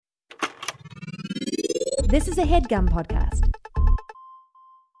This is a HeadGum podcast.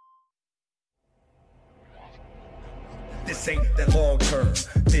 This ain't that long-term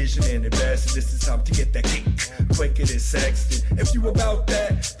vision and invest. This is time to get that cake quicker than Sexton. If you about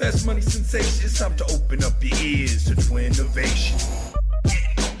that, that's money sensation. It's time to open up your ears to Twinnovation. Getting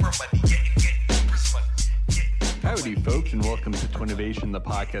Oprah money, getting Oprah's money. Howdy, folks, and welcome to Twinnovation, the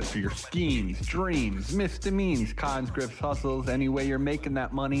podcast for your schemes, dreams, misdemeans, cons, grifts, hustles. Any way you're making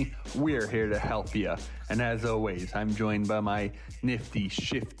that money, we're here to help you. And as always, I'm joined by my nifty,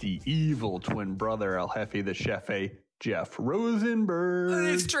 shifty, evil twin brother, El Jefe the Chefe, Jeff Rosenberg.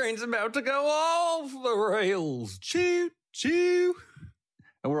 This train's about to go off the rails. Choo, choo.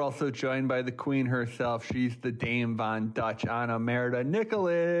 And we're also joined by the queen herself. She's the Dame Von Dutch, Anna Merida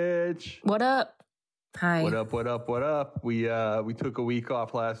Nikolic. What up? Hi. What up, what up, what up? We took a week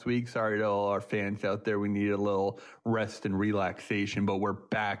off last week. Sorry to all our fans out there. We needed a little rest and relaxation, but we're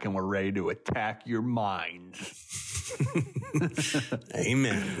back and we're ready to attack your minds.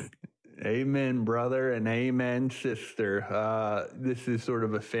 Amen. Amen, brother, and amen, sister. This is sort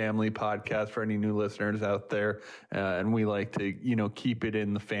of a family podcast for any new listeners out there, and we like to, keep it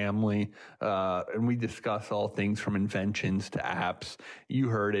in the family, and we discuss all things from inventions to apps. You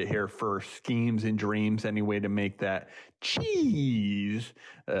heard it here first, schemes and dreams, any way to make that cheese.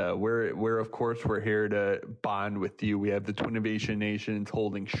 We're of course, we're here to bond with you. We have the Twinnovation Nation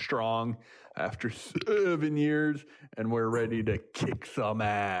holding strong after 7 years, and we're ready to kick some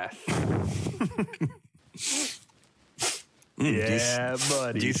ass. Yeah,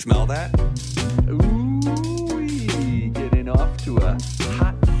 buddy. Do you smell that? Ooh, getting off to a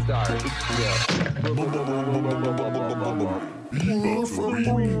hot start.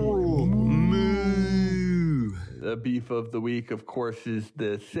 The beef of the week, of course, is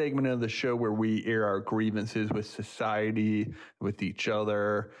the segment of the show where we air our grievances with society, with each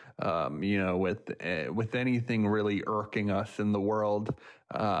other, with anything really irking us in the world.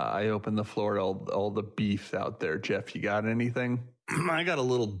 I open the floor to all the beefs out there. Jeff, you got anything? I got a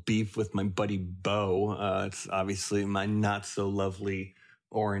little beef with my buddy Bo. It's obviously my not so lovely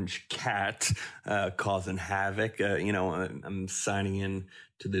orange cat causing havoc. I'm signing in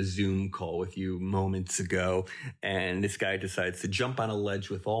to the Zoom call with you moments ago, and this guy decides to jump on a ledge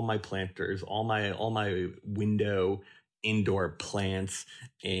with all my planters, all my window indoor plants,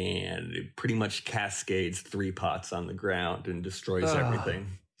 and it pretty much cascades 3 pots on the ground and destroys everything.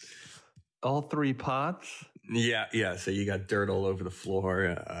 All 3 pots? Yeah. So you got dirt all over the floor.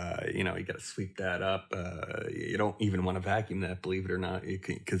 You got to sweep that up. You don't even want to vacuum that, believe it or not,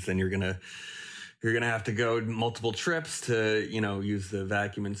 because then you're gonna have to go multiple trips to use the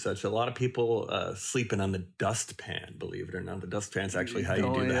vacuum and such. A lot of people sleeping on the dustpan, believe it or not. The dustpan's actually how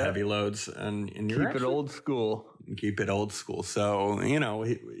you do the heavy loads, and keep it old school. Keep it old school. So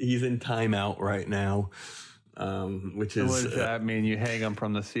he's in timeout right now. Which is what does that mean? You hang him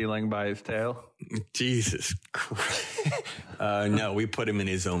from the ceiling by his tail? Jesus Christ! No, we put him in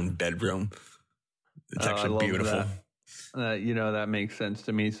his own bedroom. It's actually beautiful. That makes sense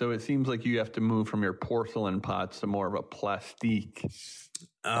to me. So it seems like you have to move from your porcelain pots to more of a plastique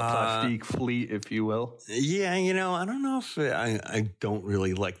fleet, if you will. Yeah, I don't know if I don't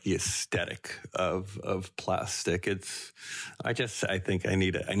really like the aesthetic of plastic. I think I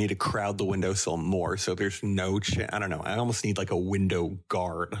need to crowd the windowsill more so there's no I don't know. I almost need like a window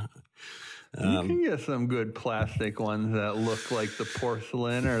guard. You can get some good plastic ones that look like the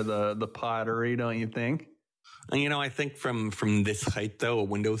porcelain or the pottery, don't you think? I think from this height, though, a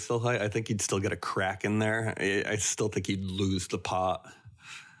windowsill height, I think you'd still get a crack in there. I still think you'd lose the pot.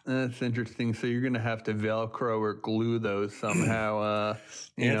 That's interesting. So you're going to have to Velcro or glue those somehow.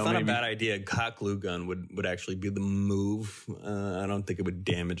 It's not a bad idea. A hot glue gun would actually be the move. I don't think it would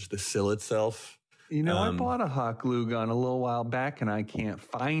damage the sill itself. I bought a hot glue gun a little while back and I can't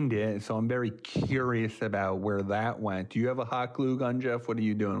find it. So I'm very curious about where that went. Do you have a hot glue gun, Jeff? What are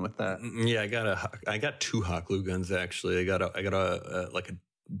you doing with that? Yeah, I got 2 hot glue guns actually. I got a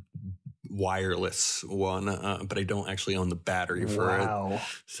wireless one, but I don't actually own the battery for it.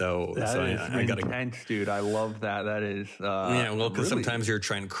 So that is I got intense, dude. I love that. That is because sometimes you're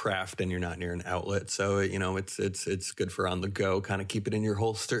trying to craft and you're not near an outlet, so it's good for on the go. Kind of keep it in your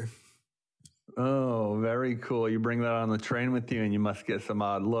holster. Oh, very cool. You bring that on the train with you and you must get some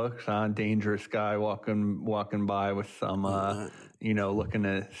odd looks, huh? Dangerous guy walking by with some, looking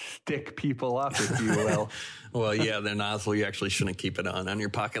to stick people up, if you will. Well, yeah, the nozzle, you actually shouldn't keep it on your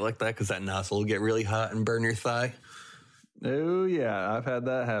pocket like that because that nozzle will get really hot and burn your thigh. Oh, yeah. I've had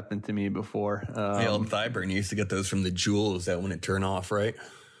that happen to me before. The old thigh burn, you used to get those from the Jewels that wouldn't turn off, right?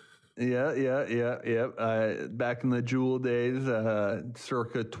 Yeah. Back in the Jewel days,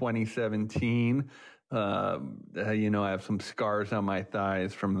 circa 2017. I have some scars on my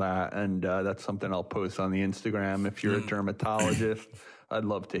thighs from that, and that's something I'll post on the Instagram. If you're a dermatologist, I'd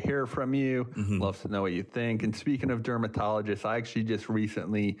love to hear from you. Love to know what you think. And speaking of dermatologists, I actually just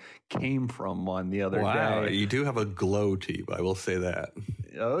recently came from one the other day. You do have a glow to you, I will say that.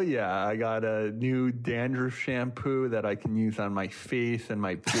 Oh, yeah. I got a new dandruff shampoo that I can use on my face and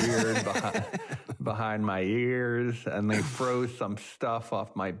my beard behind my ears. And they froze some stuff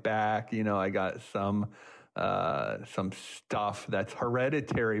off my back. I got some stuff that's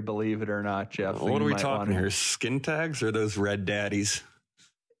hereditary, believe it or not, Jeff. So what are we talking here? Skin tags or those red daddies?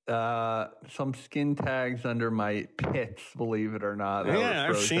 Some skin tags under my pits, believe it or not.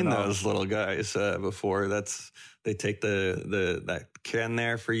 I've seen those little guys before. They take that can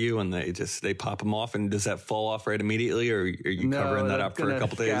there for you, and they pop them off. And does that fall off right immediately, or are you covering that up for a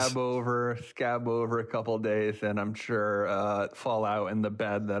couple days? Scab over a couple of days, and I'm sure fall out in the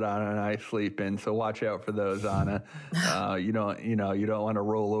bed that Anna and I sleep in. So watch out for those, Anna. You don't want to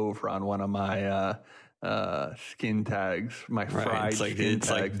roll over on one of my skin tags, my fried skin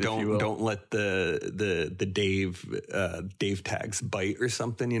tags. Don't let the Dave tags bite or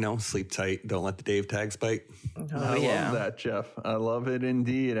something. Sleep tight. Don't let the Dave tags bite. I love that, Jeff. I love it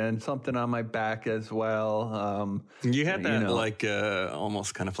indeed, and something on my back as well. You had that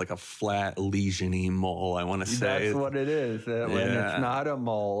almost kind of like a flat lesion-y mole. I want to say that's what it is. And it's not a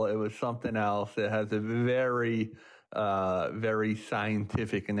mole. It was something else. It has a very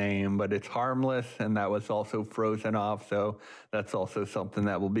scientific name, but it's harmless, and that was also frozen off. So that's also something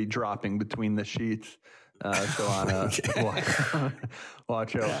that will be dropping between the sheets. So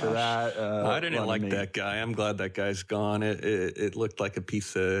watch out for that. I didn't like that guy. I'm glad that guy's gone. It looked like a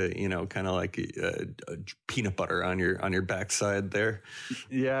piece of, kind of like peanut butter on your backside there.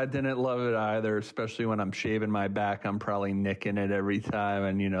 Yeah, I didn't love it either, especially when I'm shaving my back. I'm probably nicking it every time,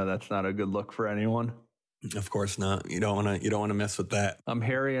 and that's not a good look for anyone. Of course not. You don't want to mess with that. I'm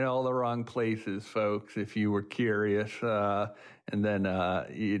hairy in all the wrong places, folks, if you were curious. And then,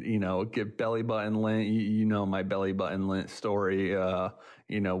 get belly button lint. My belly button lint story.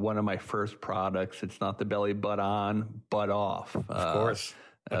 One of my first products, it's not the belly butt on, butt off. Of course.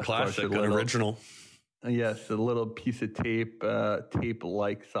 A classic, an original. Yes, a little piece of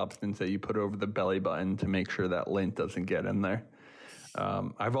tape-like substance that you put over the belly button to make sure that lint doesn't get in there.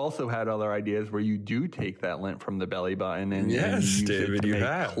 I've also had other ideas where you do take that lint from the belly button and use David, it to you make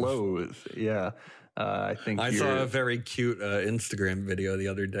have clothes. Yeah. I saw a very cute Instagram video the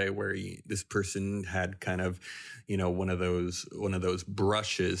other day where this person had kind of, one of those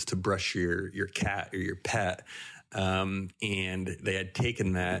brushes to brush your cat or your pet. And they had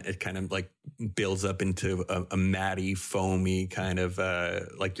taken that, it kind of like builds up into a matty, foamy kind of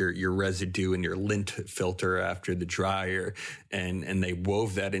like your residue in your lint filter after the dryer, and they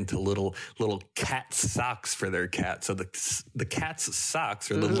wove that into little cat socks for their cat. So the cat's socks,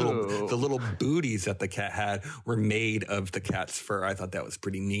 or the little booties that the cat had, were made of the cat's fur. I thought that was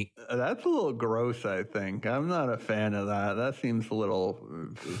pretty neat. That's a little gross, I think. I'm not a fan of that. That seems a little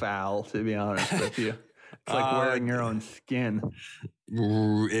foul, to be honest with you. It's like wearing your own skin.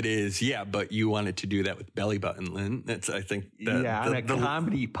 It is, yeah, but you wanted to do that with belly button lint. That's, I think, on a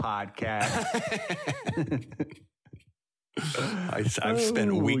comedy podcast. I've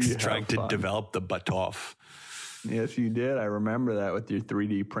spent weeks trying to develop the butt off. Yes, you did. I remember that with your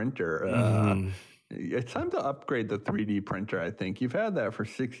 3D printer. It's time to upgrade the 3D printer, I think. You've had that for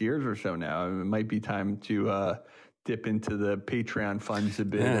 6 years or so now. It might be time to dip into the Patreon funds a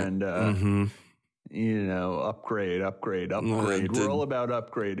bit and... upgrade. We're all about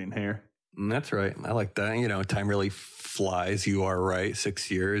upgrading here. That's right. I like that. Time really flies. You are right. 6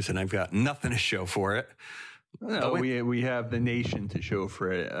 years, and I've got nothing to show for it. No, we have the nation to show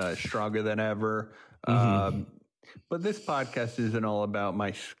for it. Stronger than ever. But this podcast isn't all about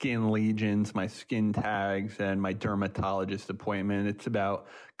my skin legions, my skin tags, and my dermatologist appointment. It's about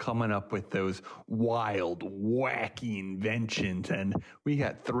coming up with those wild, wacky inventions. And we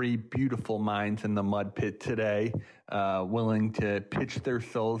got three beautiful minds in the mud pit today, willing to pitch their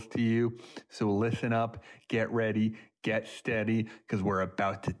souls to you. So listen up, get ready, get steady, because we're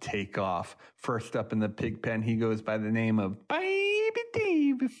about to take off. First up in the pig pen, he goes by the name of Baby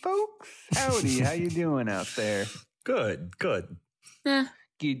Dave, folks. Howdy, how you doing out there? Good. Good.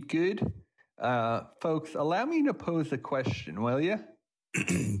 Folks, allow me to pose a question, will you?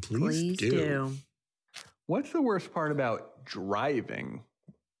 Please do. What's the worst part about driving?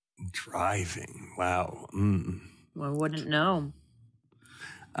 Driving? Wow. I wouldn't know.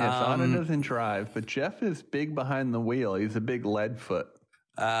 Yes, Anna doesn't drive, but Jeff is big behind the wheel. He's a big lead foot.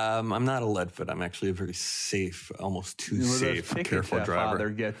 I'm not a leadfoot. I'm actually a very safe, almost too safe, careful driver. Father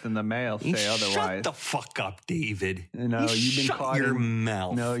gets in the mail say otherwise. Shut the fuck up, David. No, you've been caught your in,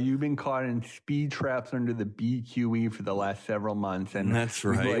 mouth. No, you've been caught in speed traps under the BQE for the last several months, and that's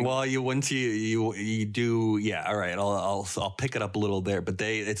right. Well, once you do, yeah. All right, I'll pick it up a little there, but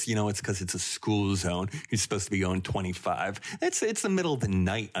it's because it's a school zone. You're supposed to be going 25. It's the middle of the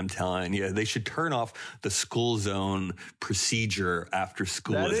night. I'm telling you, they should turn off the school zone procedure after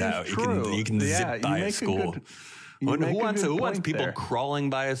school is out. True. You can zip by a school. Who wants people crawling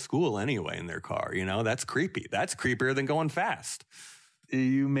by a school anyway in their car? That's creepy. That's creepier than going fast.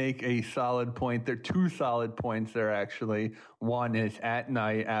 You make a solid point. There are two solid points there, actually. One is at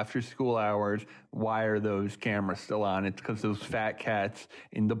night, after school hours, why are those cameras still on? It's because those fat cats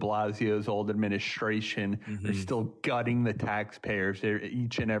in de Blasio's old administration are still gutting the taxpayers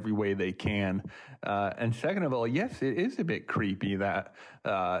each and every way they can. And second of all, yes, it is a bit creepy that,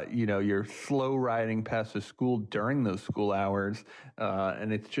 you're slow riding past the school during those school hours.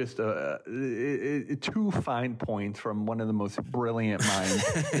 And it's just two fine points from one of the most brilliant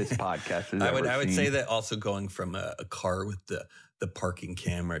minds this podcast has ever seen. I would say that also going from a car with the parking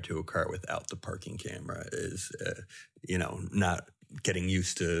camera to a car without the parking camera is, not getting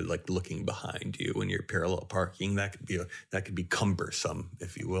used to like looking behind you when you're parallel parking. That could be cumbersome,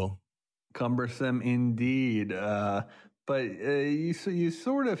 if you will. Cumbersome indeed. But you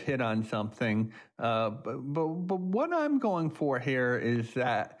sort of hit on something. But what I'm going for here is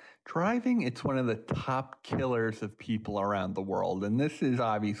that driving, it's one of the top killers of people around the world. And this is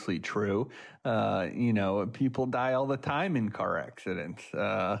obviously true. People die all the time in car accidents.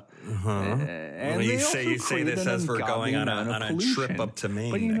 And you say this as we're going on a trip up to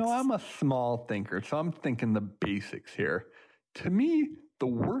Maine. But, I'm a small thinker, so I'm thinking the basics here. To me, the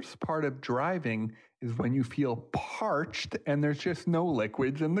worst part of driving is when you feel parched and there's just no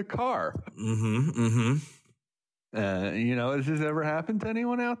liquids in the car. Has this ever happened to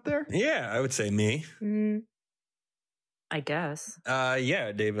anyone out there? Yeah, I would say me. I guess.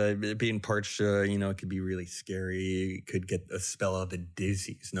 Yeah, Dave, being parched, it could be really scary. You could get a spell of the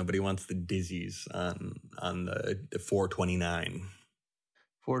dizzies. Nobody wants the dizzies on the 429.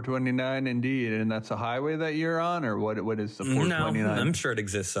 429, indeed. And that's a highway that you're on, or what is the 429? No, I'm sure it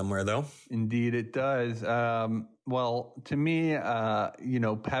exists somewhere, though. Indeed, it does. Well, to me,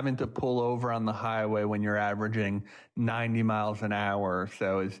 having to pull over on the highway when you're averaging 90 miles an hour or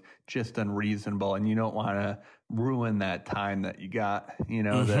so is just unreasonable. And you don't want to ruin that time that you got, you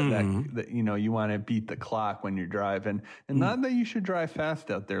want to beat the clock when you're driving. And not that you should drive fast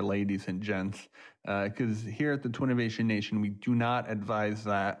out there, ladies and gents, because here at the Twinnovation Nation, we do not advise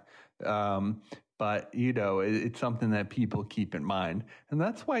that. But, it's something that people keep in mind. And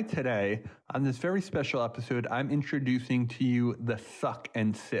that's why today, on this very special episode, I'm introducing to you the Suck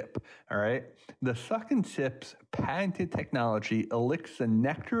and Sip, all right? The Suck and Sip's patented technology elicits the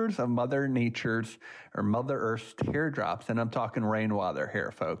nectars of Mother Earth's teardrops. And I'm talking rainwater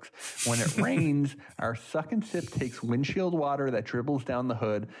here, folks. When it rains, our Suck and Sip takes windshield water that dribbles down the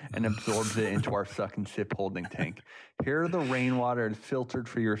hood and absorbs it into our Suck and Sip holding tank. Here, the rainwater is filtered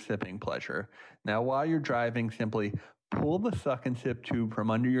for your sipping pleasure. Now, while you're driving, simply pull the Suck and Sip tube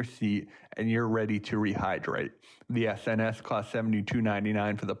from under your seat and you're ready to rehydrate. The SNS costs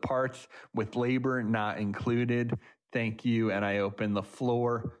 $72.99 for the parts, with labor not included. Thank you, and I open the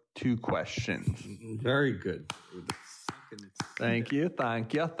floor to questions. Very good. Thank you. Very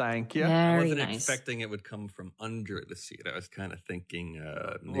I wasn't nice. expecting it would come from under the seat. I was kind of thinking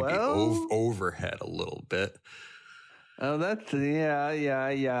maybe overhead a little bit. Oh, that's, yeah.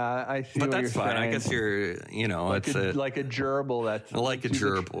 I see. But what that's you're fine. saying. I guess you're, like a gerbil. That's like a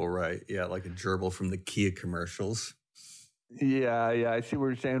gerbil, right? Yeah, like a gerbil from the Kia commercials. Yeah. I see what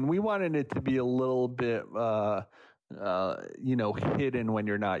you're saying. We wanted it to be a little bit, hidden when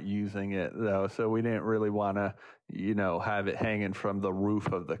you're not using it, though. So we didn't really want to, have it hanging from the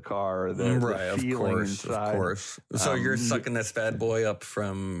roof of the car or the ceiling inside. Of course. So you're sucking this bad boy up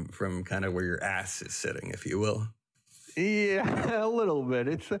from kind of where your ass is sitting, if you will. Yeah, a little bit.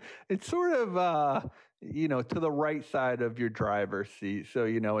 It's sort of, to the right side of your driver's seat. So,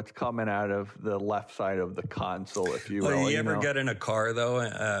 it's coming out of the left side of the console, if you will. Well, you ever get in a car,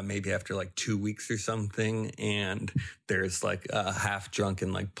 though, maybe after like 2 weeks or something, and there's like a half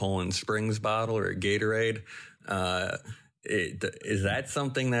drunken, like Poland Springs bottle or a Gatorade? Is that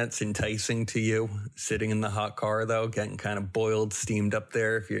something that's enticing to you, sitting in the hot car, though, getting kind of boiled, steamed up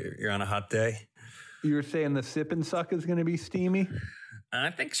there if you're on a hot day? You were saying the Sip and Suck is going to be steamy?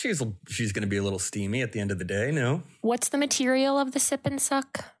 I think she's going to be a little steamy at the end of the day, no? What's the material of the Sip and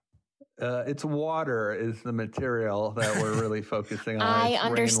Suck? It's water is the material that we're really focusing on. I It's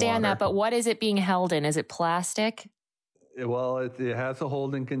understand rainwater. that, but what is it being held in? Is it plastic? Well, it has a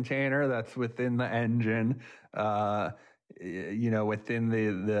holding container that's within the engine. Within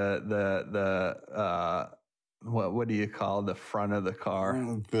the what do you call the front of the car?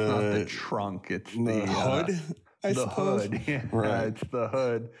 It's not the trunk. It's the hood. I the suppose. hood. Yeah, Right. it's the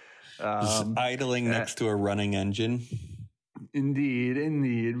hood. Just idling next to a running engine.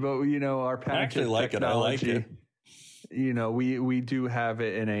 Indeed. But our package I actually like it. I like it. We do have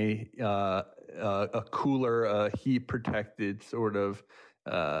it in a cooler, heat protected sort of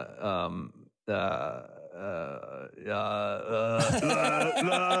a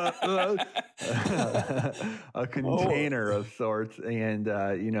container of sorts, and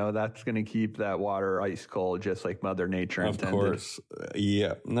that's going to keep that water ice cold, just like Mother Nature intended. Of course,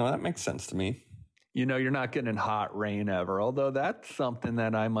 yeah. No, that makes sense to me. You're not getting hot rain ever, although that's something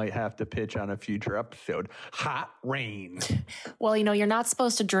that I might have to pitch on a future episode. Hot rain. Well, you're not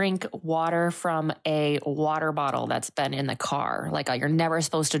supposed to drink water from a water bottle that's been in the car. Like, you're never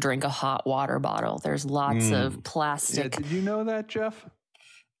supposed to drink a hot water bottle. There's lots of plastic. Yeah, did you know that, Jeff?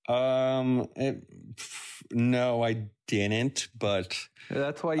 No, I didn't, but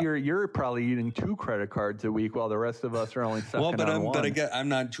that's why you're probably eating 2 credit cards a week while the rest of us are only sucking on one. But again, I'm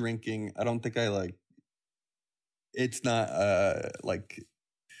not drinking. I don't think I like. It's not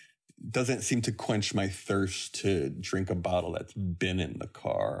doesn't seem to quench my thirst to drink a bottle that's been in the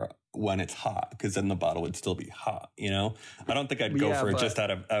car when it's hot, because then the bottle would still be hot. I don't think I'd go for it just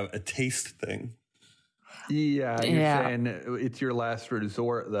out of a taste thing. Yeah, you're saying it's your last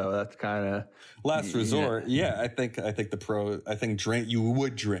resort, though. That's kind of last resort. Yeah, I think you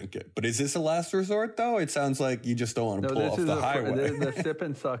would drink it, but is this a last resort though? It sounds like you just don't want to pull off the highway. The sip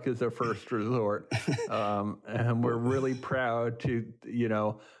and suck is a first resort, and we're really proud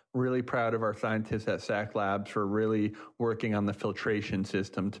of our scientists at SAC Labs for really working on the filtration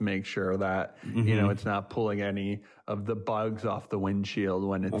system to make sure that it's not pulling any of the bugs off the windshield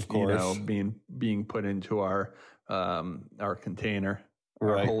when it's being put into our container,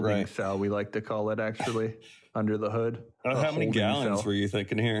 our holding cell, we like to call it, actually, under the hood. How many gallons were you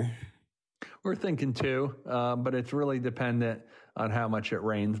thinking here? We're thinking 2, but it's really dependent on how much it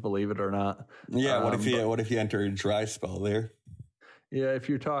rains, believe it or not. Yeah. What if you enter a dry spell there? Yeah, if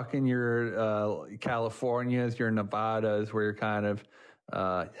you're talking your Californias, your Nevadas, where you're kind of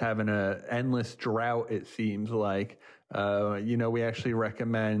having an endless drought, it seems like, we actually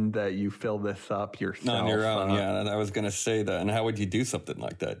recommend that you fill this up yourself. On your own, yeah. I was going to say that. And how would you do something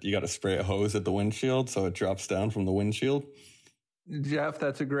like that? You got to spray a hose at the windshield so it drops down from the windshield? Jeff,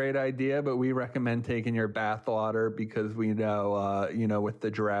 that's a great idea, but we recommend taking your bath water because we know, with the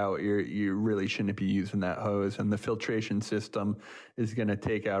drought, you really shouldn't be using that hose. And the filtration system is going to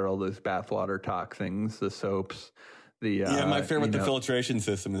take out all those bathwater toxins, the soaps. My fear with the filtration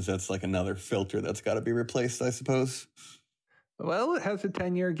system is that's like another filter that's got to be replaced, I suppose. Well, it has a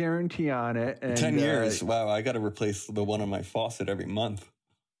 10-year guarantee on it. And, 10 years? Wow, I got to replace the one on my faucet every month.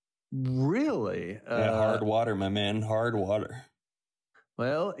 Really? Hard water, my man, hard water.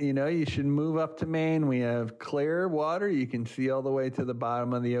 Well, you should move up to Maine. We have clear water. You can see all the way to the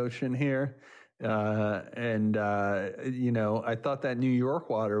bottom of the ocean here. I thought that New York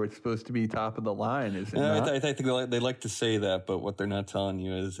water was supposed to be top of the line. Is it not? I think they like to say that, but what they're not telling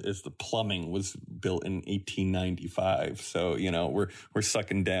you is the plumbing was built in 1895. So, we're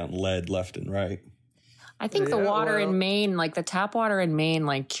sucking down lead left and right. I think the water in Maine, like the tap water in Maine,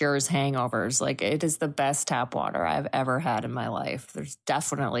 like cures hangovers. Like it is the best tap water I've ever had in my life. There's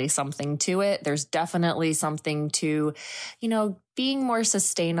definitely something to it. There's definitely something to, being more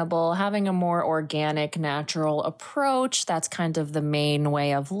sustainable, having a more organic, natural approach. That's kind of the Maine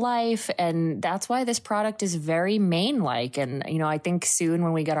way of life. And that's why this product is very Maine-like. And, I think soon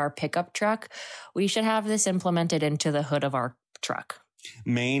when we get our pickup truck, we should have this implemented into the hood of our truck.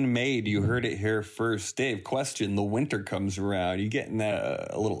 Maine made. You heard it here first. Dave, question. The winter comes around. You getting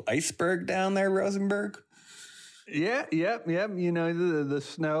a little iceberg down there, Rosenberg? Yeah. The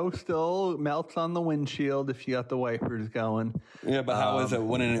snow still melts on the windshield if you got the wipers going. Yeah, but how is it?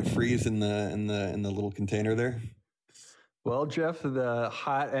 Wouldn't it freeze in the little container there? Well, Jeff, the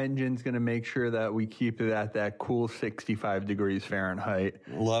hot engine's going to make sure that we keep it at that cool 65 degrees Fahrenheit.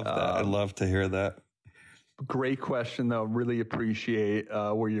 Love that. I'd love to hear that. Great question, though. Really appreciate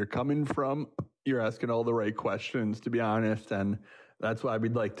where you're coming from. You're asking all the right questions, to be honest. And that's why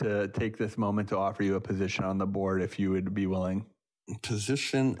we'd like to take this moment to offer you a position on the board if you would be willing.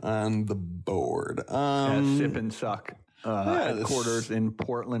 Position on the board. Sip and suck. headquarters in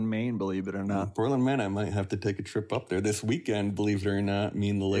Portland, Maine, believe it or not. Portland, Maine, I might have to take a trip up there this weekend, believe it or not. Me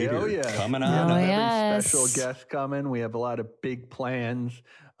and the lady are coming on. We have a special guest coming. We have a lot of big plans.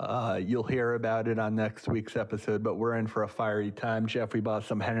 You'll hear about it on next week's episode, but we're in for a fiery time. Jeff, we bought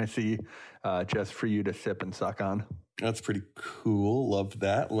some Hennessy just for you to sip and suck on. That's pretty cool. Love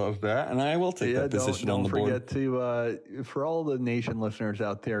that. And I will take that position on the board. Don't forget to, for all the nation listeners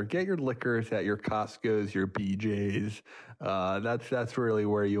out there, get your liquors at your Costco's, your BJ's. That's really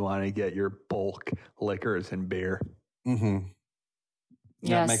where you want to get your bulk liquors and beer. Mm-hmm. That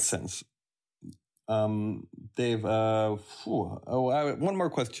Yes. makes sense. Dave, one more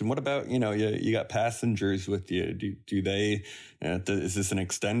question. What about, you got passengers with you. Do they, is this an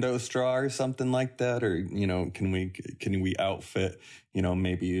extendo straw or something like that? Or, can we outfit,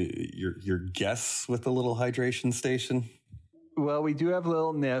 maybe your guests with a little hydration station? Well, we do have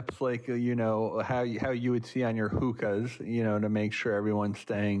little nips, like, how you would see on your hookahs, to make sure everyone's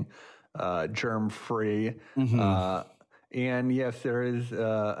staying germ free. Mm-hmm. And yes, there is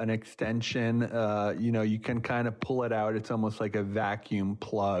an extension. You can kind of pull it out. It's almost like a vacuum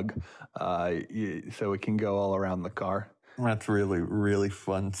plug, so it can go all around the car. That's really, really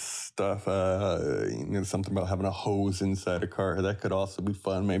fun stuff. Something about having a hose inside a car. That could also be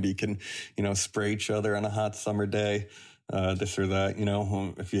fun. Maybe you can, spray each other on a hot summer day. This or that,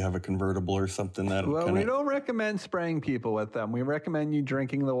 if you have a convertible or something that. Well, we don't recommend spraying people with them. We recommend you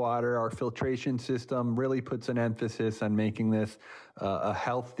drinking the water. Our filtration system really puts an emphasis on making this a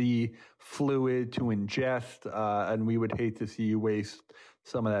healthy fluid to ingest. And we would hate to see you waste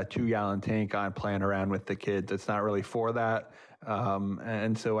some of that 2-gallon tank on playing around with the kids. It's not really for that.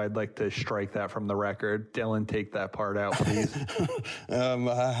 And so I'd like to strike that from the record. Dylan, take that part out, please.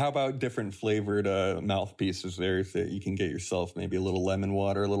 How about different flavored mouthpieces there so that you can get yourself maybe a little lemon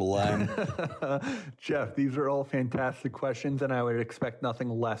water, a little lime? Jeff, these are all fantastic questions, and I would expect nothing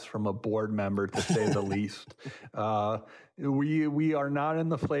less from a board member, to say the least. We are not in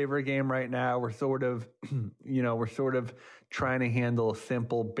the flavor game right now. We're sort of trying to handle a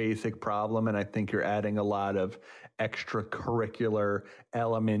simple, basic problem, and I think you're adding a lot of extracurricular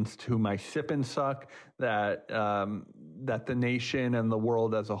elements to my sip and suck that the nation and the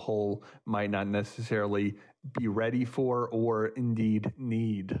world as a whole might not necessarily be ready for or indeed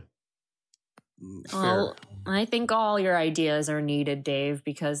need. Well, I think all your ideas are needed, Dave,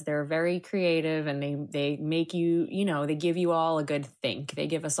 because they're very creative and they make you, they give you all a good think. They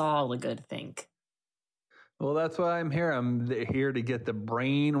give us all a good think. Well, that's why I'm here. I'm here to get the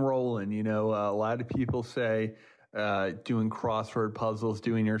brain rolling. A lot of people say doing crossword puzzles,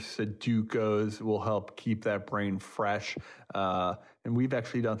 doing your Sudokus will help keep that brain fresh. And we've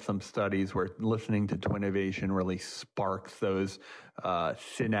actually done some studies where listening to Twinnovation really sparks those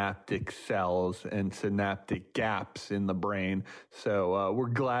synaptic cells and synaptic gaps in the brain. So we're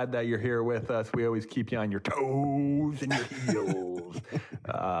glad that you're here with us. We always keep you on your toes and your heels.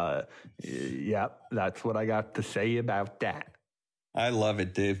 Yeah, that's what I got to say about that. I love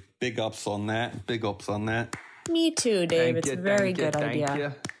it, Dave. Big ups on that. Me too, Dave. It's a very good idea. Thank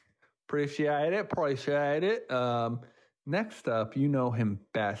you. Appreciate it. Next up, you know him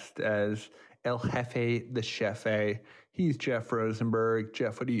best as El Jefe, the Chef. He's Jeff Rosenberg.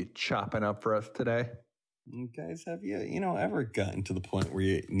 Jeff, what are you chopping up for us today? You guys, have you ever gotten to the point where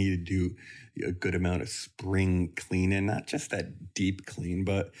you need to do a good amount of spring cleaning? Not just that deep clean,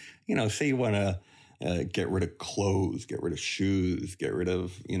 but, say you want to get rid of clothes, get rid of shoes, get rid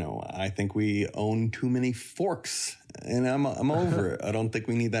of, I think we own too many forks, and I'm over it. I don't think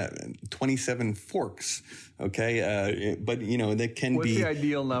we need that 27 forks. Okay. But they can What's be. What's the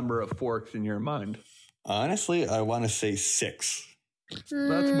ideal number of forks in your mind? Honestly, I want to say 6. That's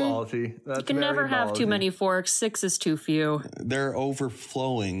ballsy. You can never have too many forks. 6 is too few. They're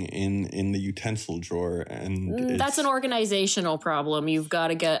overflowing in the utensil drawer, and that's an organizational problem. You've got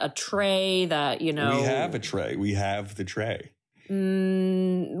to get a tray that, We have a tray. We have the tray.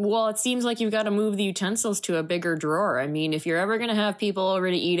 Well, it seems like you've got to move the utensils to a bigger drawer. I mean, if you're ever going to have people over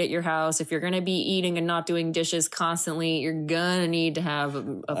to eat at your house, if you're going to be eating and not doing dishes constantly, you're going to need to have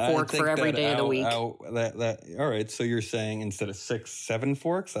a fork for every day of the week. All right. So you're saying instead of 6, 7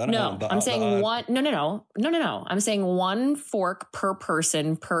 forks? I don't know. I'm saying one. No. I'm saying 1 fork per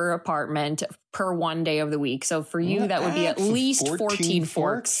person, per apartment, per one day of the week. So for you, that would be at least 14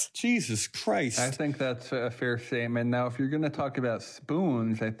 forks. Jesus Christ. I think that's a fair statement. Now, if you're going to talk about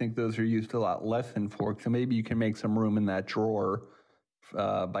spoons, I think those are used a lot less than forks. So maybe you can make some room in that drawer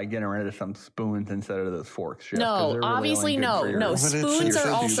by getting rid of some spoons instead of those forks. Jeff, no, obviously no. No, spoons are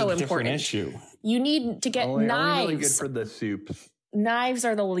also important. Issue. You need to get knives. Only really good for the soups. Knives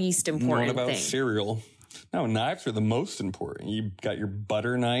are the least important thing. What about cereal? No, knives are the most important. You got your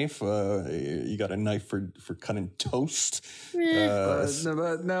butter knife. You got a knife for cutting toast.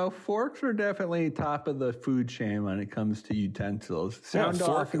 But no, forks are definitely top of the food chain when it comes to utensils. Sound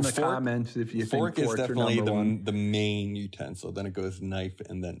off in the comments if you think forks is definitely are number one. the main utensil. Then it goes knife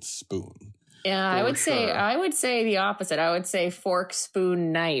and then spoon. Yeah, I would say the opposite. I would say fork,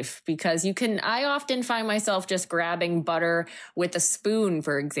 spoon, knife, because I often find myself just grabbing butter with a spoon,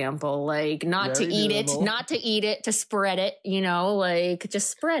 for example, like not to eat it, to spread it, like just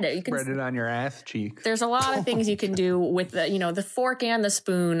spread it. You can spread it on your ass cheeks. There's a lot of things you can do with the fork and the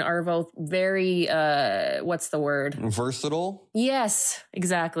spoon are both very, what's the word? Versatile? Yes,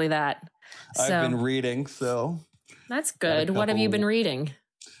 exactly that. I've been reading, so. That's good. What have you been reading?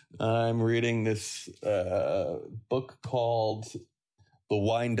 I'm reading this book called The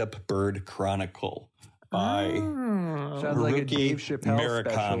Wind-Up Bird Chronicle by sounds like a Dave Chappelle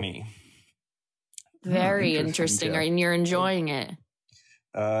Murakami. Very interesting. And you're enjoying it?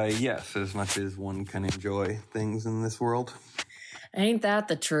 Yes, as much as one can enjoy things in this world. Ain't that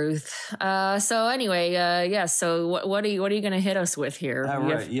the truth? So anyway, so what are you going to hit us with here?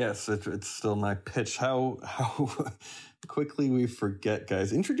 Right. Yes, it's still my pitch. How quickly we forget,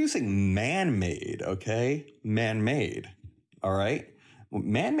 guys. Introducing Man-Made, okay? Man-Made, all right?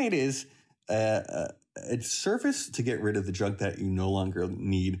 Man-Made is a service to get rid of the junk that you no longer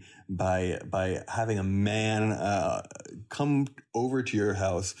need by having a man come over to your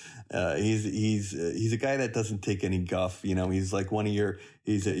house. He's a guy that doesn't take any guff. He's like one of your.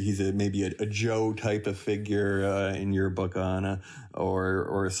 He's maybe a Joe type of figure in your book, Anna,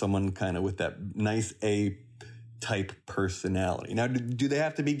 or someone kind of with that nice A type personality. Now, do they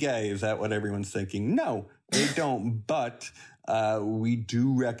have to be gay? Is that what everyone's thinking? No, they don't. But we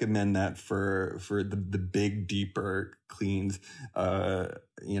do recommend that for the big, deeper cleans.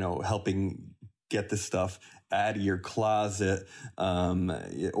 Helping get the stuff out of your closet.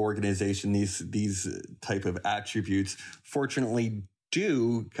 Organization. These type of attributes, fortunately,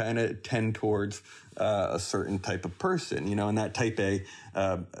 do kind of tend towards a certain type of person, and that type A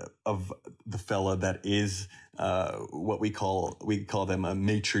of the fella that is what we call them a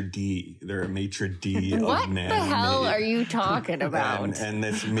maitre d'. They're a maitre d' what of man. What the hell are you talking about? And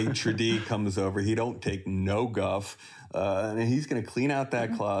this maitre d' comes over. He don't take no guff. And he's going to clean out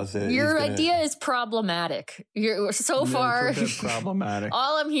that closet. Your idea is problematic. You're so far problematic.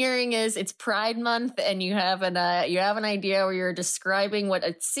 All I'm hearing is it's Pride Month, and you have an idea where you're describing what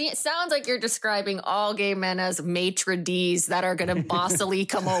it sounds like. You're describing all gay men as maitre d's that are going to bossily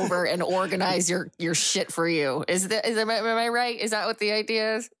come over and organize your shit for you. Am I right? Is that what the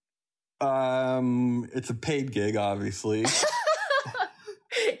idea is? It's a paid gig, obviously.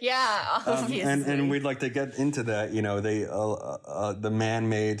 Yeah, obviously. And we'd like to get into that. They the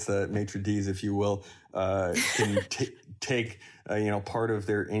man-maids, the maitre d's, if you will, can take part of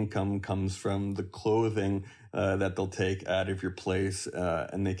their income comes from the clothing that they'll take out of your place,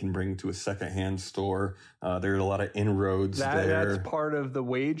 and they can bring to a secondhand store. There are a lot of inroads there. That's part of the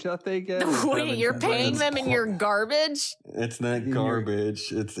wage that they get. Wait, you're paying them in your garbage? It's not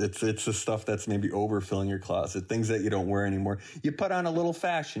garbage. It's the stuff that's maybe overfilling your closet, things that you don't wear anymore. You put on a little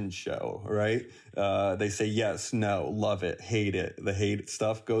fashion show, right? They say yes, no, love it, hate it. The hate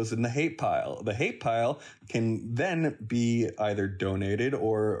stuff goes in the hate pile. The hate pile can then be either donated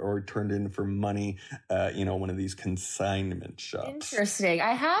or turned in for money, one of these consignment shops. Interesting.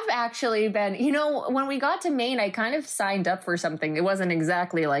 I have actually been, when we got to Maine, I kind of signed up for something. It wasn't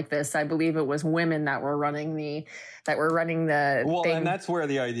exactly like this. I believe it was women that were running the thing. And that's where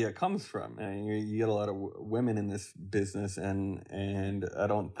the idea comes from. You get a lot of women in this business, and I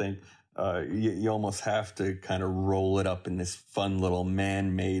don't think you almost have to kind of roll it up in this fun little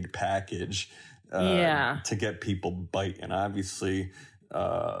man-made package to get people biting. Obviously,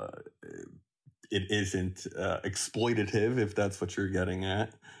 it isn't exploitative, if that's what you're getting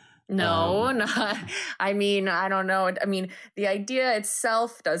at. No, not. I mean, I don't know. I mean, the idea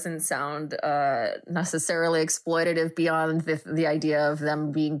itself doesn't sound necessarily exploitative beyond the idea of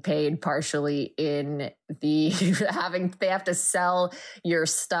them being paid partially in they have to sell your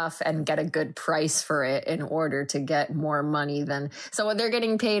stuff and get a good price for it in order to get more money so they're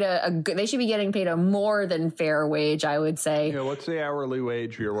getting paid they should be getting paid a more than fair wage, I would say. What's the hourly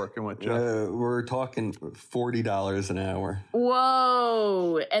wage you're working with, Jeff? We're talking $40 an hour.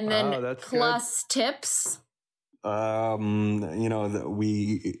 Whoa. And then that's plus good. Tips. That's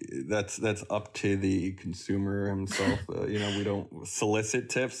up to the consumer himself. We don't solicit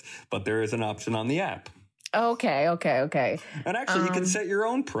tips, but there is an option on the app. Okay. And actually, you can set your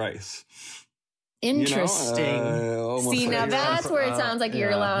own price. Interesting. See, now that's where it sounds like you're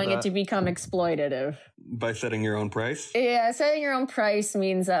allowing it to become exploitative. By setting your own price? Yeah, setting your own price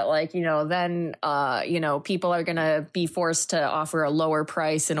means that, like, then, people are going to be forced to offer a lower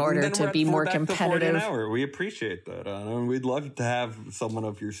price in order to be more competitive. An hour. We appreciate that. We'd love to have someone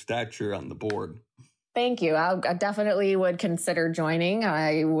of your stature on the board. Thank you. I definitely would consider joining.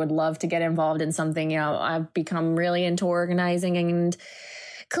 I would love to get involved in something. I've become really into organizing and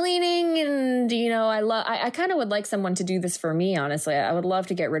cleaning, and I kind of would like someone to do this for me. Honestly, I would love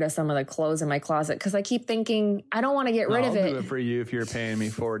to get rid of some of the clothes in my closet because I keep thinking I don't want to get rid of it. I'll do it for you if you're paying me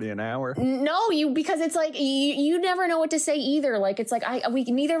 $40 an hour. No, because it's like you never know what to say either. Like it's like we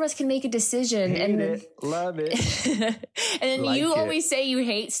neither of us can make a decision. Love it. And then you always say you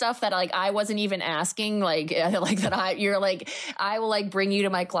hate stuff that like I wasn't even asking. Like that you're like I will like bring you to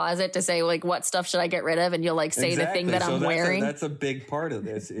my closet to say like what stuff should I get rid of, and you'll like say the thing that I'm wearing. That's a big part of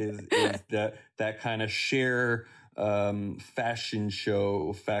this. Is that kind of share fashion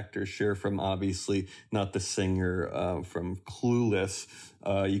show factor, share from obviously not the singer from Clueless.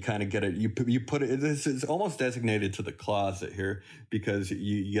 You kind of get it. You put it. This is almost designated to the closet here because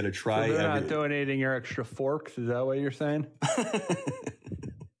you got to try. So they're not donating your extra forks. Is that what you're saying?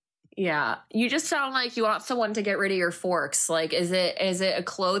 Yeah, you just sound like you want someone to get rid of your forks. Like, is it a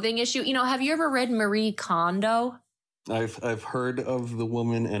clothing issue? Have you ever read Marie Kondo? I've heard of the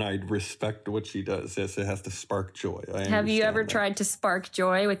woman, and I respect what she does. Yes, it has to spark joy. Have you ever tried to spark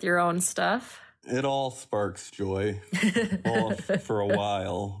joy with your own stuff? It all sparks joy, all for a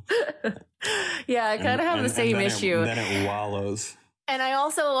while. Yeah, I kind of have the same issue. Then it wallows. And I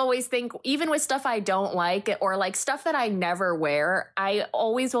also always think, even with stuff I don't like or like stuff that I never wear, I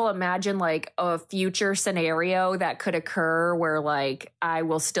always will imagine like a future scenario that could occur where like I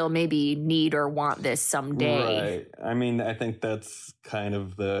will still maybe need or want this someday. Right. I mean, I think that's kind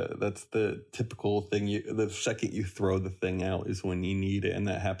of the typical thing. The second you throw the thing out is when you need it. And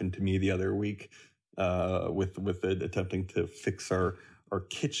that happened to me the other week with it attempting to fix our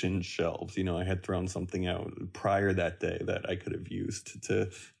kitchen shelves. I had thrown something out prior that day that I could have used to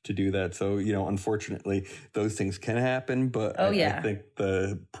do that. So, unfortunately, those things can happen, but I think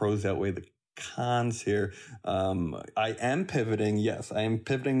the pros outweigh the cons here. I am pivoting. Yes, I am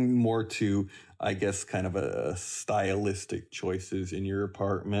pivoting more to, I guess, kind of a stylistic choices in your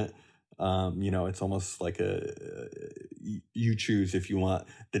apartment. It's almost like you choose if you want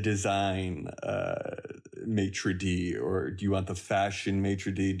the design maitre d', or do you want the fashion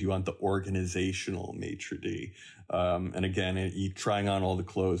maitre d'? Do you want the organizational maitre d'? And again, trying on all the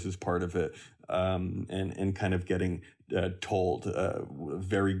clothes is part of it, and kind of getting told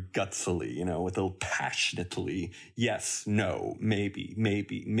very gutsily, with a little passionately, yes, no, maybe, no,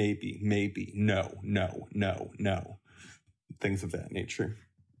 things of that nature.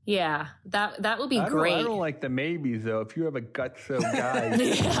 Yeah, that would be great. I don't like the maybes though. If you have a gutso guy,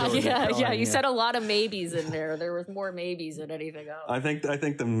 yeah. You said a lot of maybes in there. There was more maybes than anything else. I think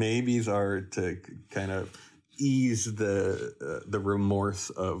the maybes are to kind of ease the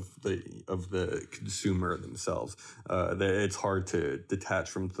remorse of the consumer themselves. It's hard to detach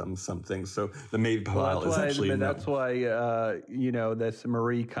from some things. So the maybe pile is actually that's why this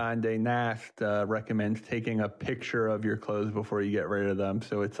Marie Condé Nast recommends taking a picture of your clothes before you get rid of them,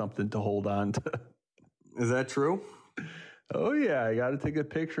 so it's something to hold on to. Is that true? Oh yeah, I got to take a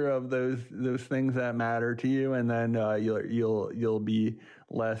picture of those things that matter to you, and then you'll be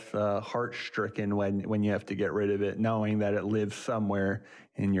less heart-stricken when you have to get rid of it, knowing that it lives somewhere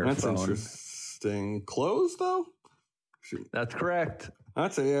in your phone. That's interesting. Clothes, though? That's correct.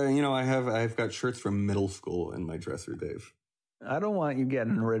 I've got shirts from middle school in my dresser, Dave. I don't want you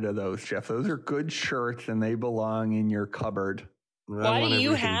getting rid of those, Jeff. Those are good shirts, and they belong in your cupboard. Why do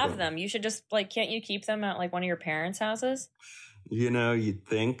you have them? You should just can't you keep them at one of your parents' houses? You'd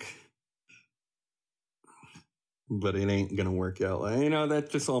think, but it ain't gonna work out. That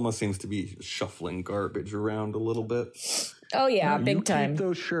just almost seems to be shuffling garbage around a little bit. Oh yeah, big time. Keep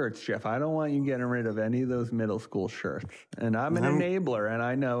those shirts, Jeff. I don't want you getting rid of any of those middle school shirts. And I'm an enabler, and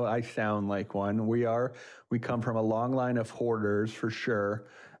I know I sound like one. We come from a long line of hoarders for sure.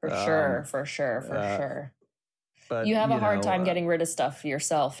 For sure. But you have a hard time getting rid of stuff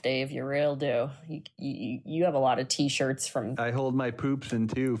yourself, Dave. You real do. You have a lot of T-shirts from. I hold my poops in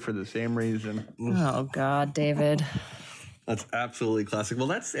too for the same reason. Oh God, David. That's absolutely classic. Well,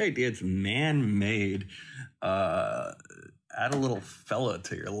 that's the idea. It's man-made. Add a little fella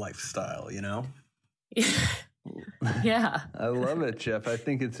to your lifestyle, Yeah. I love it, Jeff. I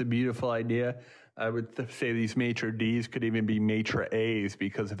think it's a beautiful idea. I would say these maitre d's could even be maitre a's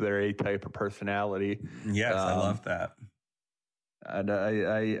because of their A type of personality. Yes, I love that. And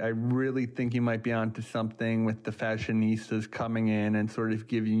I really think you might be onto something with the fashionistas coming in and sort of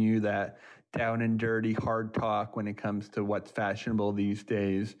giving you that down and dirty hard talk when it comes to what's fashionable these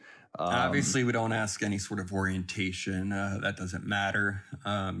days. Obviously, we don't ask any sort of orientation. That doesn't matter.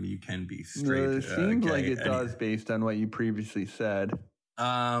 You can be straight. It seems like it does based on what you previously said.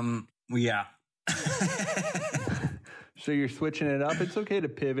 Yeah. So you're switching it up. It's okay to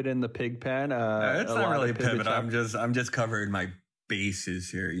pivot in the pig pen. It's not really a pivot. I'm just covering my bases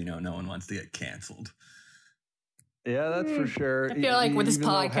here. You know, no one wants to get canceled. Yeah, that's for sure. I feel like with this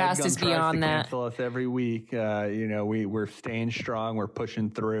podcast is beyond that. Cancel us every week. We're staying strong. We're pushing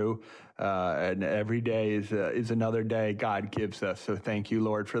through, and every day is another day God gives us. So thank you,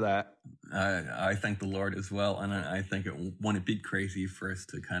 Lord, for that. I thank the Lord as well, and I think it wouldn't be crazy for us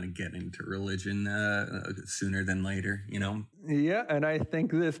to kind of get into religion sooner than later. You know. Yeah, and I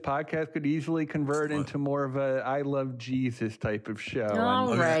think this podcast could easily convert into more of a I love Jesus type of show.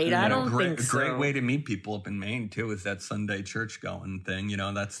 All right, I don't think so. A great way to meet people up in Maine too is that Sunday church going thing. You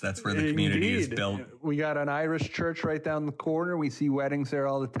know, that's where the community is built. We got an Irish church right down the corner. We see weddings there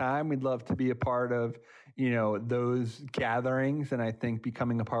all the time. We'd love to be a part of, those gatherings. And I think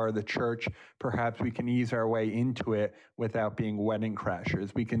becoming a part of the church, perhaps we can ease our way into it without being wedding crashers.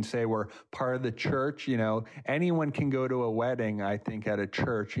 We can say we're part of the church. Anyone can go to a wedding, I think, at a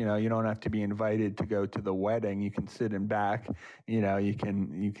church. You don't have to be invited to go to the wedding. You can sit in back, you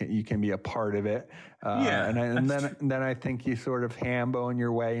can be a part of it. And then I think you sort of ham-bone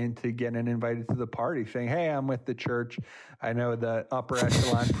your way into getting invited to the party, saying, hey, I'm with the church. I know the upper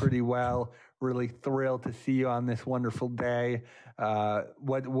echelon pretty well. Really thrilled to see you on this wonderful day.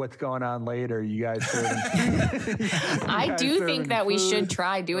 What's going on later? You guys serving I do think that we should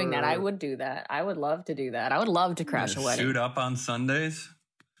try doing that. I would do that. I would love to do that. I would love to crash a wedding. Suit up on Sundays?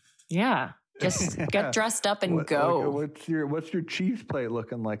 Yeah. Just get dressed up and go. What's your cheese plate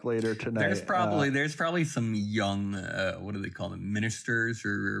looking like later tonight? There's probably some young what do they call them, ministers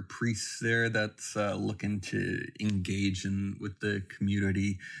or priests there that's looking to engage with the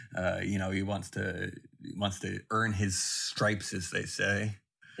community. He wants to earn his stripes, as they say.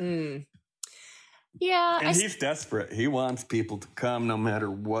 Yeah, and he's desperate. He wants people to come no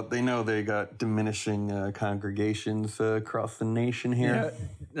matter what. They know they got diminishing congregations across the nation here. Yeah,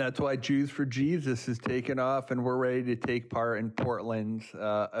 that's why Jews for Jesus is taking off, and we're ready to take part in Portland's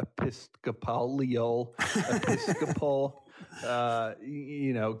Episcopal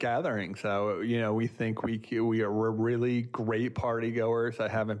gathering. So, we think we're really great party goers. I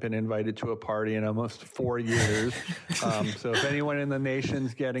haven't been invited to a party in almost 4 years. So if anyone in the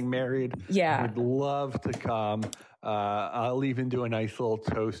nation's getting married, would love to come. I'll even do a nice little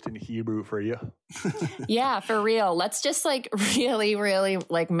toast in Hebrew for you. Yeah, for real. Let's just really, really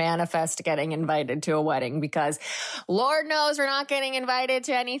manifest getting invited to a wedding, because Lord knows we're not getting invited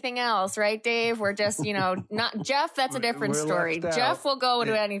to anything else, right, Dave? We're just, not Jeff. That's a different story. Jeff will go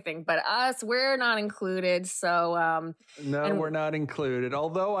to anything, but us, we're not included. So, we're not included.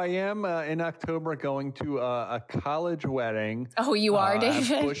 Although I am in October going to a college wedding. Oh, you are,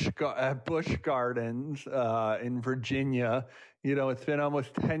 David? At Busch Gardens in Virginia. It's been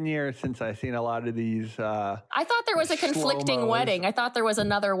almost 10 years since I've seen a lot of these. I thought there was a conflicting wedding. I thought there was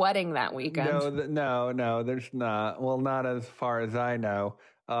another wedding that weekend. No, there's not. Well, not as far as I know.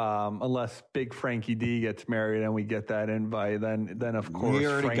 Unless Big Frankie D gets married and we get that invite, then of course. He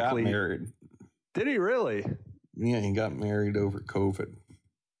already got married. Did he really? Yeah, he got married over COVID.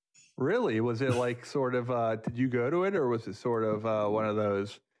 Really? Was it sort of? Did you go to it, or was it sort of one of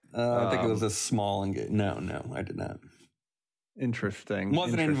those? I think it was a small No, I did not. Interesting.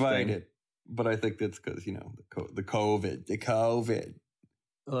 Wasn't invited, but I think that's because the COVID.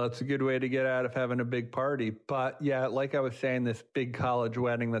 Well, that's a good way to get out of having a big party. But yeah, like I was saying, this big college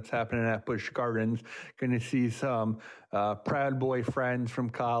wedding that's happening at Busch Gardens, going to see some Proud Boy friends from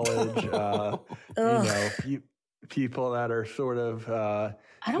college. People that are sort of.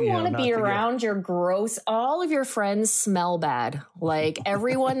 I don't want to be around your gross. All of your friends smell bad.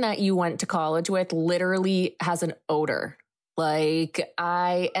 Everyone that you went to college with literally has an odor. You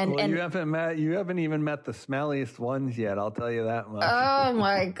haven't even met the smelliest ones yet. I'll tell you that much. Oh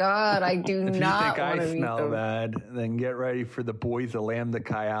my God, I do if not. If you think I smell bad, then get ready for the boys of Lambda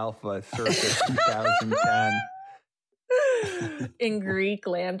Chi Alpha circa 2010. In Greek,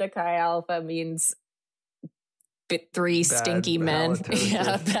 Lambda Chi Alpha means 3 stinky men.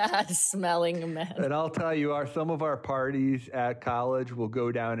 Yeah, bad smelling men. And I'll tell you, some of our parties at college will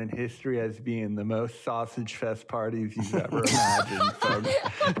go down in history as being the most sausage fest parties you've ever imagined, folks.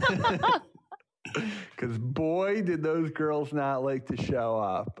 Because boy, did those girls not like to show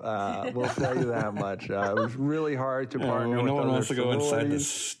up. We'll tell you that much. It was really hard to partner with no one other wants to go inside the sororities.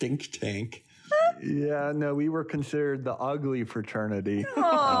 stink tank. Yeah, no, we were considered the ugly fraternity.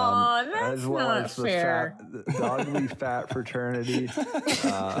 Oh, that's as well not as the fair. the ugly fat fraternity.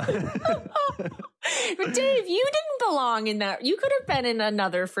 But Dave, you didn't belong in that. You could have been in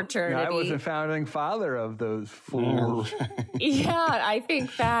another fraternity. I was a founding father of those fools. Yeah, I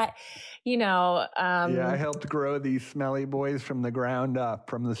think that, Yeah, I helped grow these smelly boys from the ground up,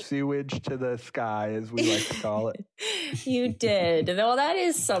 from the sewage to the sky, as we like to call it. you did. Well, that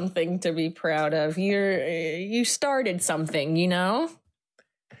is something to be proud of. You started something,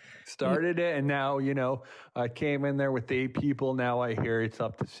 Started it, and now, I came in there with 8 people. Now I hear it's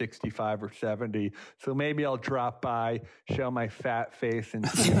up to 65 or 70. So maybe I'll drop by, show my fat face, and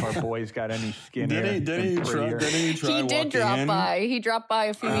see if our boys got any skinnier. Did he try He did drop in? by. He dropped by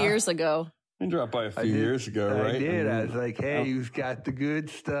a few years ago. He dropped by a few years ago, right? I did. I was like, "Hey, who's got the good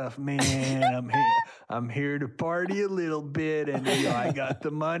stuff, man? I'm here to party a little bit, and I got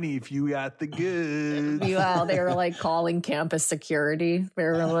the money. If you got the goods." Well, they were like calling campus security. They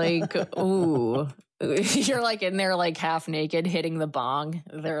were like, "Ooh." You're like in there like half naked hitting the bong.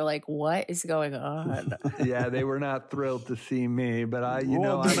 They're like, what is going on? Yeah, they were not thrilled to see me, but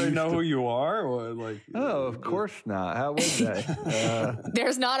do they know who you are? Or Oh, of course not. How would they?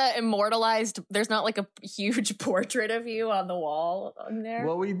 There's not there's not like a huge portrait of you on the wall on there.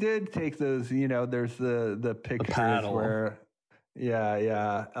 Well, we did take those, there's the pictures paddle. where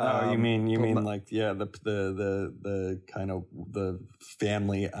Yeah. You mean the kind of the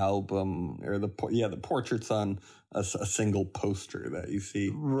family album or the portraits on a single poster that you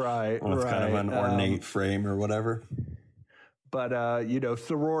see, right? It's kind of an ornate frame or whatever. But,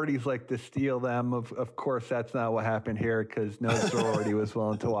 sororities like to steal them. Of course, that's not what happened here because no sorority was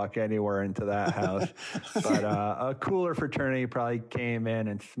willing to walk anywhere into that house. But a cooler fraternity probably came in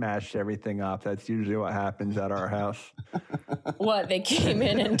and smashed everything up. That's usually what happens at our house. What? They came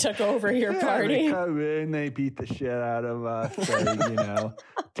in and took over your party? They come in, they beat the shit out of us. They,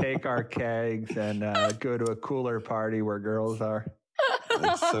 take our kegs and go to a cooler party where girls are.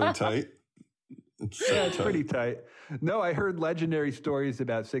 It's so tight. It's pretty tight. No, I heard legendary stories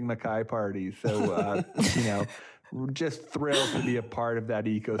about Sigma Chi parties. So, we're just thrilled to be a part of that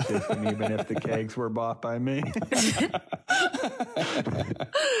ecosystem, even if the kegs were bought by me.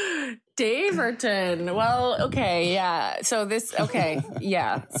 Daverton. Well, okay, yeah. So this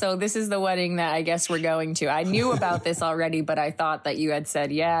is the wedding that I guess we're going to. I knew about this already, but I thought that you had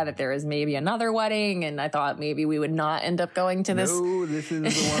said, that there is maybe another wedding, and I thought maybe we would not end up going to this. No, this is the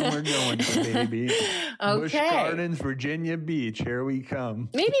one we're going to, baby. Okay. Busch Gardens, Virginia Beach. Here we come.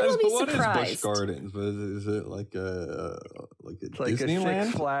 Maybe we'll be What surprised. is Busch Gardens? Is it like a Disneyland? A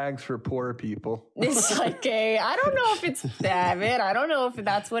Six Flags for poor people. It's like I don't know if it's that. I don't know if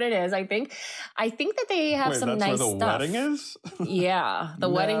that's what it is. I think that they have some nice where the stuff. wedding is? Yeah, the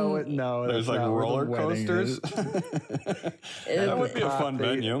wedding. No, there's like roller coasters. That would be a fun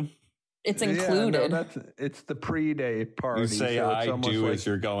venue. It's included. It's the pre-day party. You say so I do like, as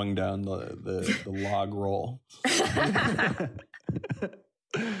you're going down the log roll.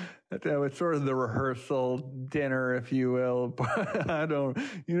 It's sort of the rehearsal dinner, if you will. But I don't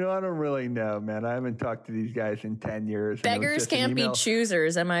really know, man. I haven't talked to these guys in 10 years. Beggars can't be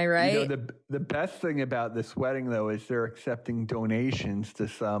choosers, am I right? The best thing about this wedding, though, is they're accepting donations to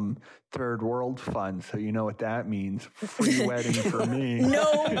some third world fund. So you know what that means. Free wedding for me.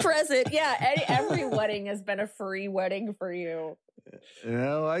 No present. Yeah, every wedding has been a free wedding for you.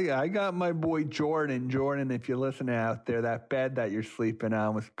 I got my boy Jordan. Jordan, if you're listening out there, that bed that you're sleeping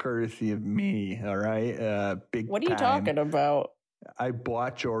on was courtesy of me, all right? Big What are you time. talking about? I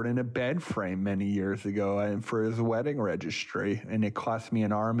bought Jordan a bed frame many years ago for his wedding registry, and it cost me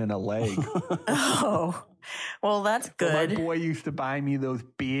an arm and a leg. Oh, well, that's good. So my boy used to buy me those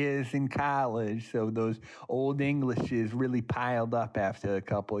beers in college, so those old Englishes really piled up after a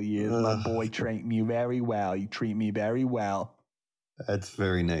couple of years. My boy treated me very well. He treated me very well. That's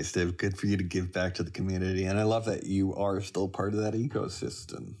very nice, Dave. Good for you to give back to the community. And I love that you are still part of that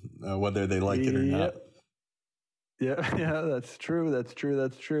ecosystem, whether they like it or not. Yeah, that's true.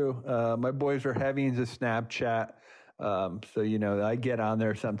 My boys are heavy into Snapchat. So, I get on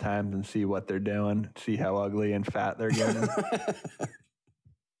there sometimes and see what they're doing, see how ugly and fat they're getting.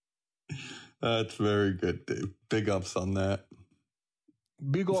 That's very good, Dave. Big ups on that.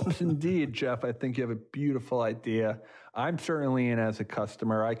 Big ups indeed, Jeff. I think you have a beautiful idea. I'm certainly in as a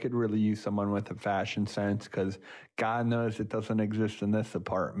customer. I could really use someone with a fashion sense because God knows it doesn't exist in this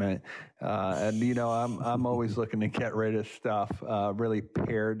apartment. And I'm always looking to get rid of stuff, really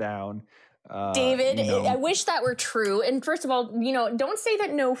pare down David, I wish that were true. And first of all, don't say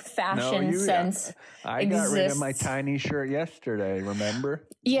that no fashion sense I exists. got rid of my tiny shirt yesterday, remember?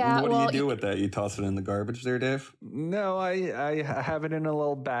 Yeah. What do you do with that? You toss it in the garbage there, Dave? No, I have it in a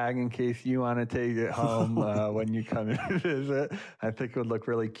little bag in case you want to take it home when you come and visit. I think it would look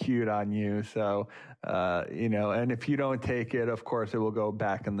really cute on you. So, and if you don't take it, of course, it will go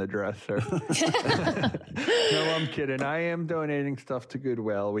back in the dresser. No, I'm kidding. I am donating stuff to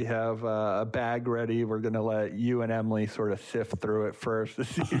Goodwill. We have a bag ready. We're going to let you and Emily sort of sift through it first to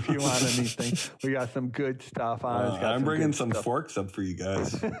see if you want anything. We got some good stuff on it. I'm bringing some forks up for you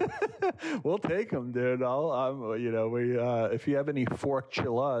guys. We'll take them, dude. If you have any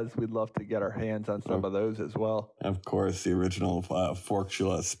forkchillas, we'd love to get our hands on some of those as well. Of course, the original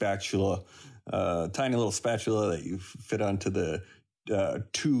forkchilla, spatula, tiny little spatula that you fit onto the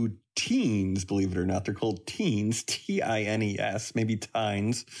two teens, believe it or not. They're called teens, Tines, maybe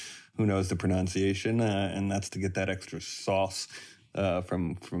tines. Who knows the pronunciation? And that's to get that extra sauce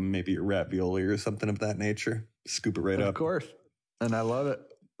from maybe your ravioli or something of that nature. Scoop it right up. Of course. And I love it.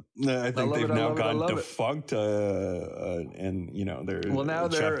 I think they've now gone defunct, and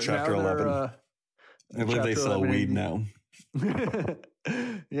they're Chapter 11. I believe they sell weed now.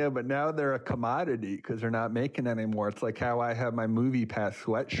 Yeah, but now they're a commodity because they're not making anymore. It's like how I have my Movie Pass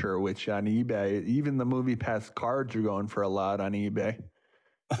sweatshirt, which on eBay, even the Movie Pass cards are going for a lot on eBay.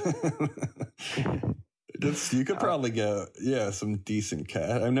 You could probably get some decent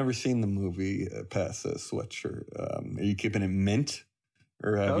cat. I've never seen the Movie Pass sweatshirt. Are you keeping it mint?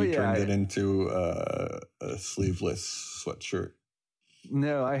 Or have you turned it into a sleeveless sweatshirt?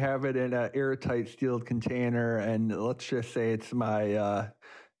 No, I have it in an airtight sealed container, and let's just say it's my,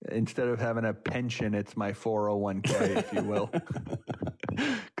 instead of having a pension, it's my 401k, if you will.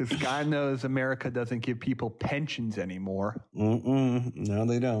 Because God knows America doesn't give people pensions anymore. No,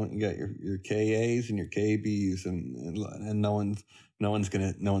 they don't. You got your KAs and your KBs, and no one's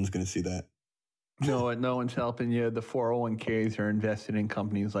gonna see that. No one's helping you. The 401ks are invested in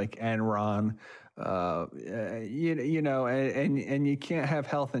companies like Enron. And you can't have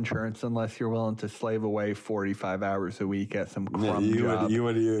health insurance unless you're willing to slave away 45 hours a week at some crumb job.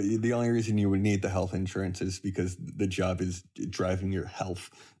 The only reason you would need the health insurance is because the job is driving your health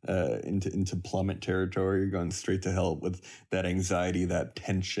into plummet territory. You're going straight to hell with that anxiety, that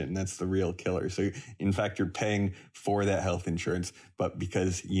tension. That's the real killer. So, in fact, you're paying for that health insurance, but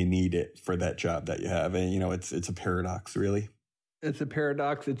because you need it for that job that you have. And, it's a paradox, really. It's a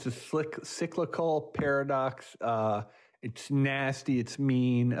paradox. It's a cyclical paradox. It's nasty. It's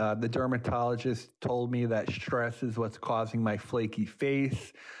mean. The dermatologist told me that stress is what's causing my flaky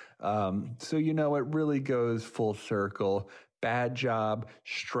face. So, it really goes full circle. Bad job,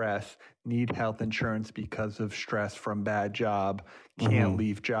 stress, need health insurance because of stress from bad job, can't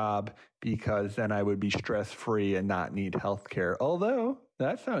leave job because then I would be stress-free and not need health care. Although,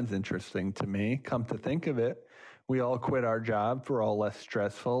 that sounds interesting to me, come to think of it. We all quit our jobs. We're all less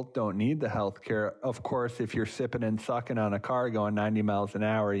stressful, don't need the health care. Of course, if you're sipping and sucking on a car going 90 miles an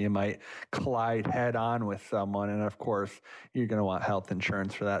hour, you might collide head on with someone. And of course, you're going to want health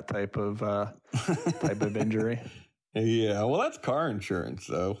insurance for that type of injury. Yeah, well, that's car insurance,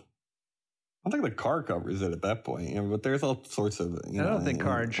 though. I don't think the car covers it at that point, but there's all sorts of. I don't think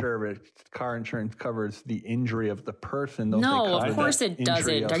car insurance covers the injury of the person. No, of course it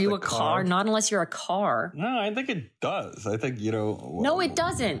doesn't. Are you a car? Not unless you're a car. No, I think it does. I think No, it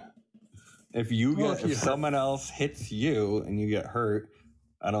doesn't. If someone else hits you and you get hurt,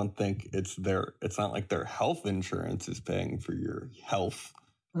 I don't think it's not like their health insurance is paying for your health.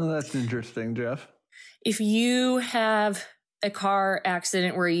 Well, that's interesting, Jeff. If you have a car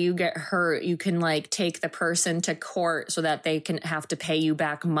accident where you get hurt, you can take the person to court so that they can have to pay you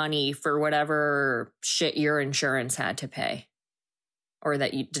back money for whatever shit your insurance had to pay, or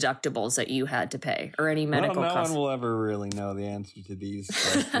deductibles that you had to pay, or any medical costs. No one will ever really know the answer to these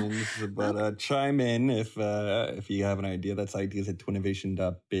questions, but chime in if you have an idea. That's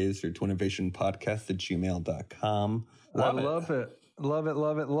ideas@twinnovation.biz or twinnovationpodcast@gmail.com.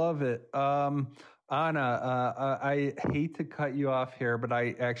 Love it. Anna, I hate to cut you off here, but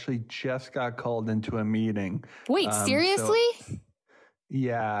I actually just got called into a meeting. Wait, seriously?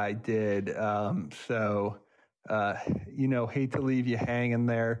 Yeah, I did. Hate to leave you hanging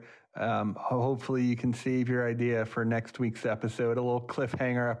there. Hopefully you can save your idea for next week's episode, a little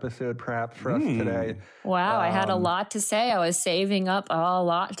cliffhanger episode perhaps for us today. Wow, I had a lot to say. I was saving up a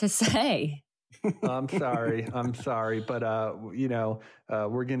lot to say. I'm sorry, but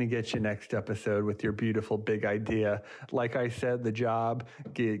we're gonna get you next episode with your beautiful big idea. Like I said, the job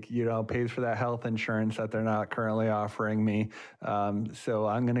gig, pays for that health insurance that they're not currently offering me. So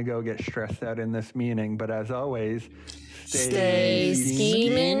I'm gonna go get stressed out in this meeting. But as always, stay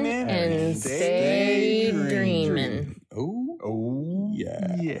scheming and stay dreaming. Oh,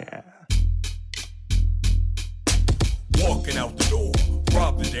 yeah. Walking out the door,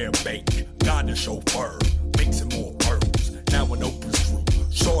 robbed the damn bank, got the chauffeur, mixing more pearls. Now an open screw,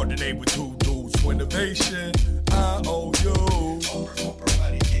 Chardonnay with 2 dudes, Winnovation, I owe you. Oprah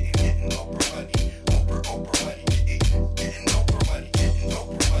money, getting Oprah money, Oprah money, getting Oprah money, getting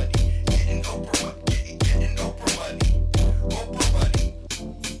Oprah money, getting Oprah money, getting Oprah money.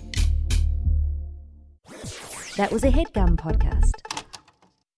 That was a HeadGum podcast.